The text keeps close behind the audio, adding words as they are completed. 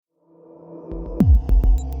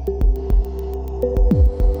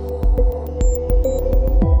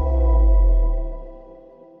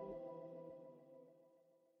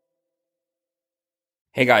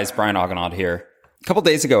Hey guys, Brian Oganod here. A couple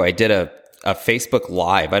days ago, I did a Facebook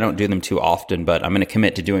Live. I don't do them too often, but I'm going to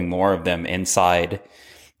commit to doing more of them inside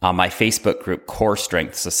my Facebook group, Core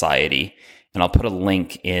Strength Society. And I'll put a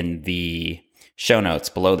link in the show notes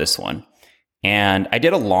below this one. And I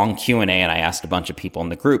did a long Q&A and I asked a bunch of people in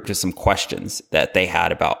the group just some questions that they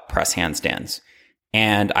had about press handstands.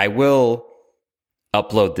 And I will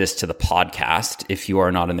upload this to the podcast if you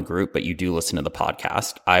are not in the group, but you do listen to the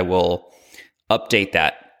podcast. I will update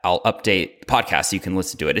that. I'll update the podcast so you can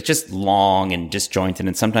listen to it. It's just long and disjointed.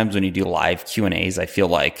 And sometimes when you do live Q&As, I feel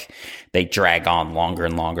like they drag on longer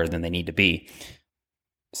and longer than they need to be.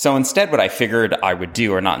 So instead, what I figured I would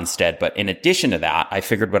do, or not instead, but in addition to that, I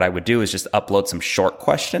figured what I would do is just upload some short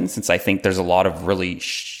questions, since I think there's a lot of really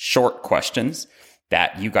short questions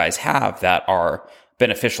that you guys have that are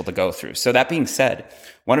beneficial to go through. So that being said,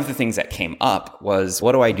 one of the things that came up was,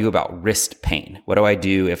 what do I do about wrist pain? What do I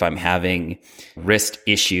do if I'm having wrist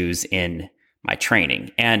issues in my training?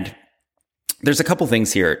 And there's a couple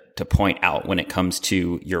things here to point out when it comes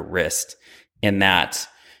to your wrist, in that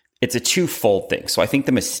it's a twofold thing. So I think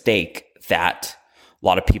the mistake that a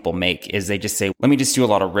lot of people make is they just say, let me just do a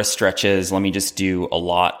lot of wrist stretches. Let me just do a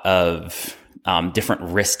lot of different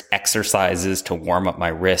wrist exercises to warm up my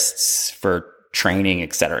wrists for training,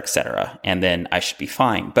 et cetera, and then I should be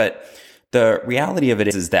fine. But the reality of it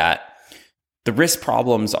is that the wrist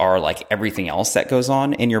problems are like everything else that goes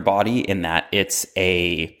on in your body, in that it's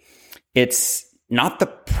not the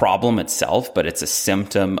problem itself, but it's a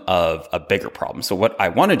symptom of a bigger problem. So what I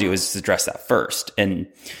want to do is address that first. And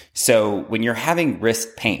so when you're having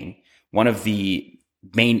wrist pain, one of the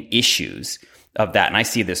main issues of that, and I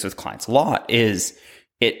see this with clients a lot, is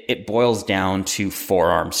it boils down to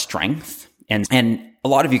forearm strength. And a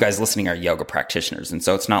lot of you guys listening are yoga practitioners. And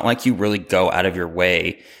so it's not like you really go out of your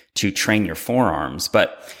way to train your forearms.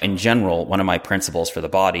 But in general, one of my principles for the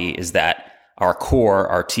body is that our core,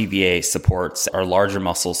 our TVA supports our larger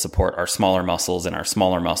muscles, support our smaller muscles, and our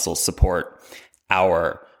smaller muscles support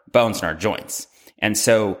our bones and our joints. And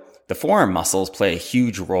so the forearm muscles play a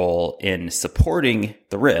huge role in supporting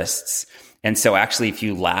the wrists. And so actually, if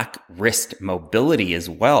you lack wrist mobility as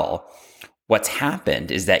well, what's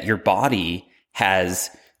happened is that your body has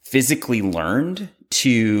physically learned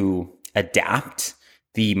to adapt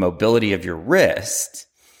the mobility of your wrist,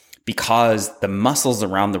 because the muscles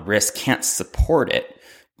around the wrist can't support it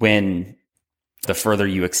when the further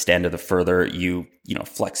you extend or the further you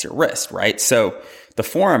flex your wrist, right? So the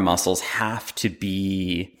forearm muscles have to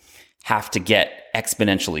get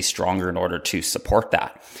exponentially stronger in order to support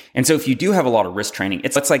that. And so if you do have a lot of wrist training,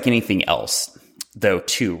 it's like anything else though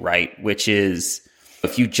too, right? Which is,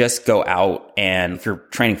 if you just go out and if you're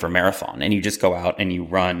training for a marathon and you just go out and you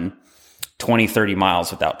run 20, 30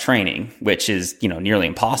 miles without training, which is, nearly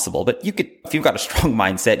impossible, but if you've got a strong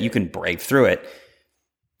mindset, you can brave through it.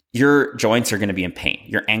 Your joints are going to be in pain.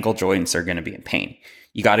 Your ankle joints are going to be in pain.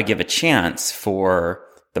 You got to give a chance for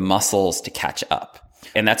the muscles to catch up.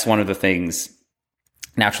 And that's one of the things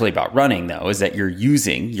naturally about running, though, is that you're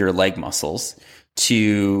using your leg muscles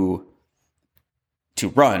to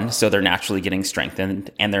run, so they're naturally getting strengthened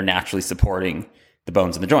and they're naturally supporting the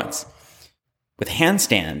bones and the joints. With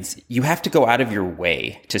handstands, you have to go out of your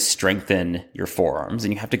way to strengthen your forearms,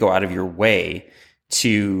 and you have to go out of your way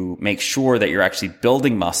to make sure that you're actually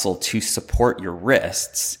building muscle to support your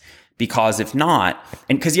wrists. Because if not,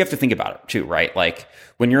 and because you have to think about it too, right? Like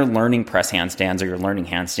when you're learning press handstands or you're learning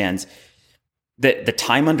handstands, the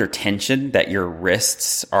time under tension that your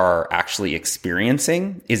wrists are actually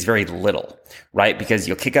experiencing is very little, right? Because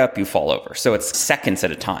you'll kick up, you fall over. So it's seconds at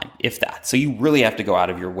a time, if that. So you really have to go out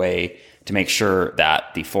of your way to make sure that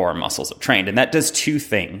the forearm muscles are trained. And that does two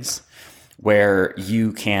things, where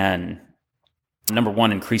you can, number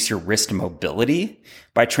one, increase your wrist mobility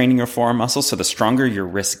by training your forearm muscles. So the stronger your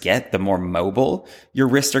wrists get, the more mobile your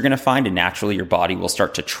wrists are going to find. And naturally, your body will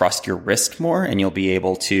start to trust your wrist more, and you'll be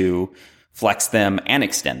able to flex them and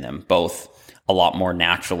extend them both a lot more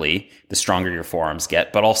naturally the stronger your forearms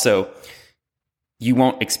get. But also, you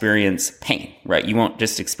won't experience pain, right? You won't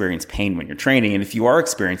just experience pain when you're training. And if you are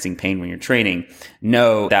experiencing pain when you're training,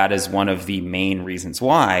 know that is one of the main reasons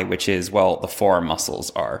why, which is, well, the forearm muscles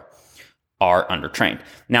are undertrained.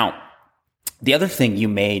 Now, the other thing you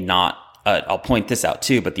may not, I'll point this out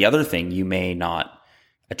too, but the other thing you may not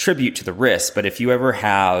attribute to the wrist, but if you ever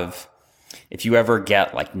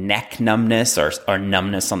get like neck numbness or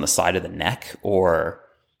numbness on the side of the neck, or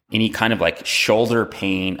any kind of like shoulder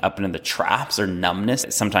pain up into the traps or numbness,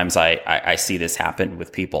 sometimes I see this happen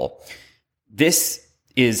with people. This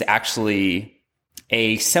is actually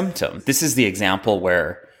a symptom. This is the example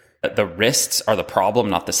where the wrists are the problem,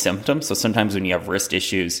 not the symptom. So sometimes when you have wrist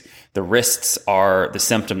issues, the wrists are the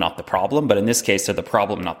symptom, not the problem. But in this case, they're the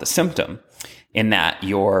problem, not the symptom. In that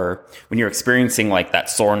when you're experiencing like that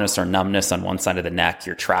soreness or numbness on one side of the neck,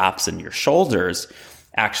 your traps and your shoulders,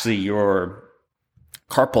 actually your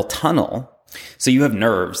carpal tunnel. So you have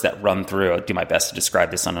nerves that run through. I'll do my best to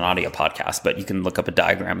describe this on an audio podcast, but you can look up a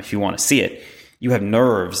diagram if you want to see it. You have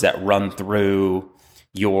nerves that run through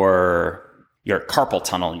your carpal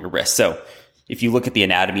tunnel in your wrist. So if you look at the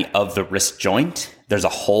anatomy of the wrist joint, there's a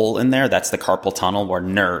hole in there. That's the carpal tunnel where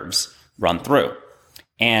nerves run through.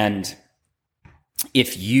 And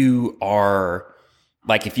if you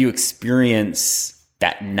experience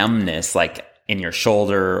that numbness, like in your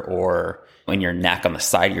shoulder or in your neck, on the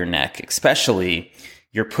side of your neck, especially,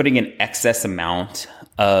 you're putting an excess amount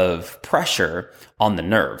of pressure on the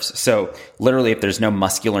nerves. So literally, if there's no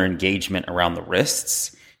muscular engagement around the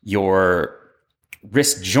wrists, your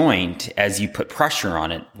wrist joint, as you put pressure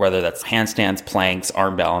on it, whether that's handstands, planks,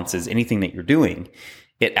 arm balances, anything that you're doing,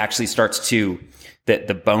 it actually starts to,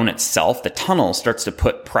 the bone itself, the tunnel starts to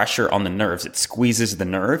put pressure on the nerves. It squeezes the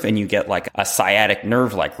nerve and you get like a sciatic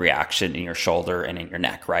nerve-like reaction in your shoulder and in your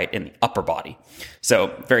neck, right? In the upper body.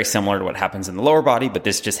 So very similar to what happens in the lower body, but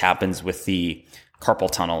this just happens with the carpal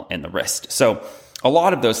tunnel in the wrist. So a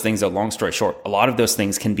lot of those things, though, long story short, a lot of those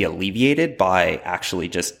things can be alleviated by actually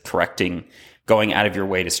just going out of your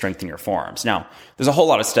way to strengthen your forearms. Now, there's a whole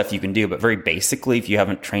lot of stuff you can do, but very basically, if you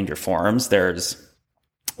haven't trained your forearms,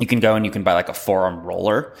 you can go and you can buy like a forearm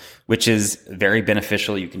roller, which is very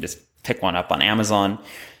beneficial. You can just pick one up on Amazon.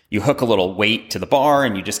 You hook a little weight to the bar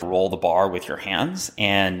and you just roll the bar with your hands.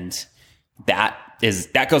 And that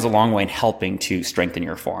goes a long way in helping to strengthen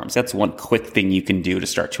your forearms. That's one quick thing you can do to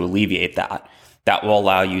start to alleviate that. That will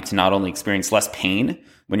allow you to not only experience less pain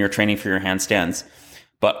when you're training for your handstands,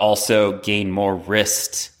 but also gain more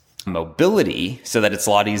wrist mobility so that it's a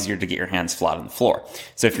lot easier to get your hands flat on the floor.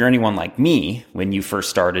 So if you're anyone like me, when I first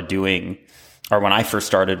started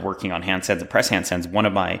working on handstands and press handstands, one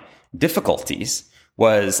of my difficulties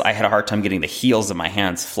was I had a hard time getting the heels of my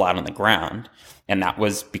hands flat on the ground. And that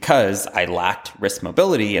was because I lacked wrist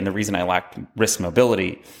mobility. And the reason I lacked wrist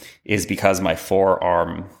mobility is because my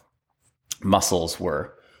forearm muscles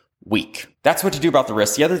were weak. That's what to do about the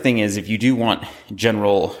wrist. The other thing is, if you do want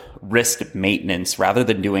general wrist maintenance, rather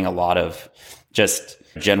than doing a lot of just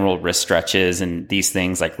general wrist stretches and these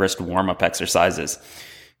things like wrist warm-up exercises,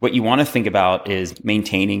 what you want to think about is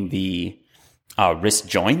maintaining the wrist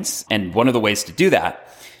joints. And one of the ways to do that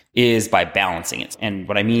is by balancing it. And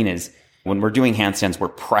what I mean is, when we're doing handstands, we're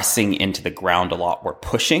pressing into the ground a lot. We're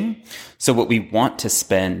pushing. So what we want to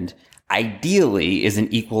spend ideally is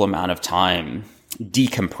an equal amount of time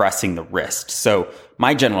decompressing the wrist. So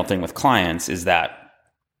my general thing with clients is that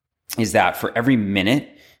for every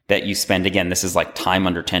minute that you spend, again, this is like time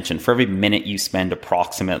under tension, for every minute you spend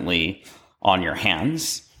approximately on your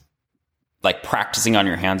hands, like practicing on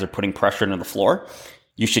your hands or putting pressure into the floor,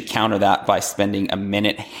 you should counter that by spending a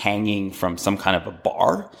minute hanging from some kind of a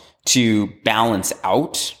bar to balance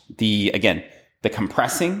out the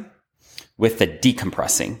compressing with the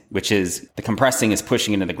decompressing, which is the compressing is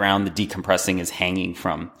pushing into the ground, the decompressing is hanging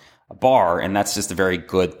from a bar. And that's just a very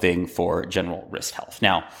good thing for general wrist health.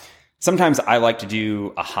 Now, sometimes I like to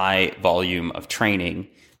do a high volume of training,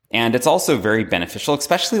 and it's also very beneficial,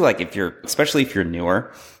 especially if you're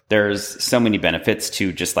newer. There's so many benefits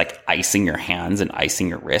to just like icing your hands and icing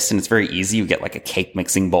your wrists. And it's very easy. You get like a cake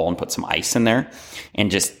mixing bowl and put some ice in there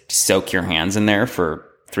and just soak your hands in there for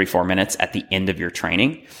 3-4 minutes at the end of your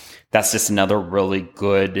training. That's just another really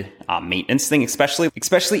good maintenance thing, especially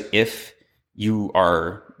if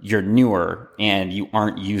you're newer and you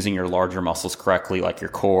aren't using your larger muscles correctly, like your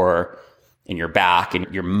core and your back, and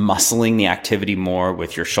you're muscling the activity more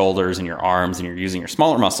with your shoulders and your arms, and you're using your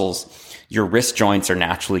smaller muscles. Your wrist joints are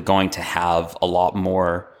naturally going to have a lot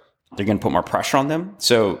more, they're going to put more pressure on them.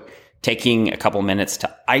 So taking a couple minutes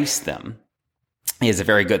to ice them is a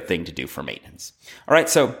very good thing to do for maintenance. All right,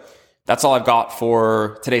 so that's all I've got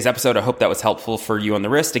for today's episode. I hope that was helpful for you on the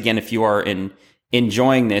wrist. Again, if you are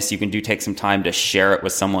enjoying this, you can take some time to share it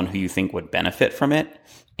with someone who you think would benefit from it,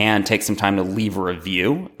 and take some time to leave a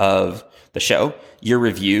review of the show. Your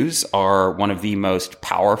reviews are one of the most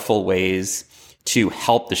powerful ways to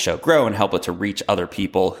help the show grow and help it to reach other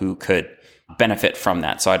people who could benefit from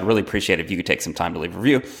that. So I'd really appreciate it if you could take some time to leave a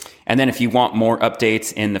review. And then if you want more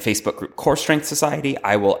updates in the Facebook group Core Strength Society,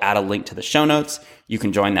 I will add a link to the show notes. You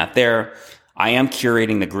can join that there. I am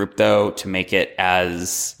curating the group though to make it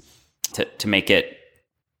as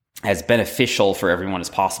beneficial for everyone as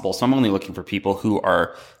possible. So I'm only looking for people who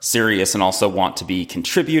are serious and also want to be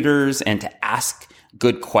contributors and to ask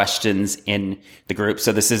good questions in the group.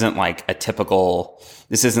 So this isn't like a typical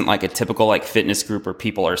like fitness group where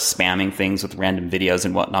people are spamming things with random videos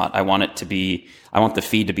and whatnot. I want the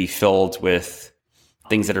feed to be filled with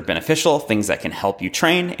things that are beneficial, things that can help you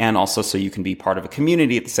train, and also so you can be part of a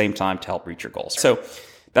community at the same time to help reach your goals. So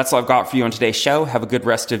that's all I've got for you on today's show. Have a good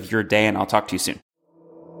rest of your day, and I'll talk to you soon.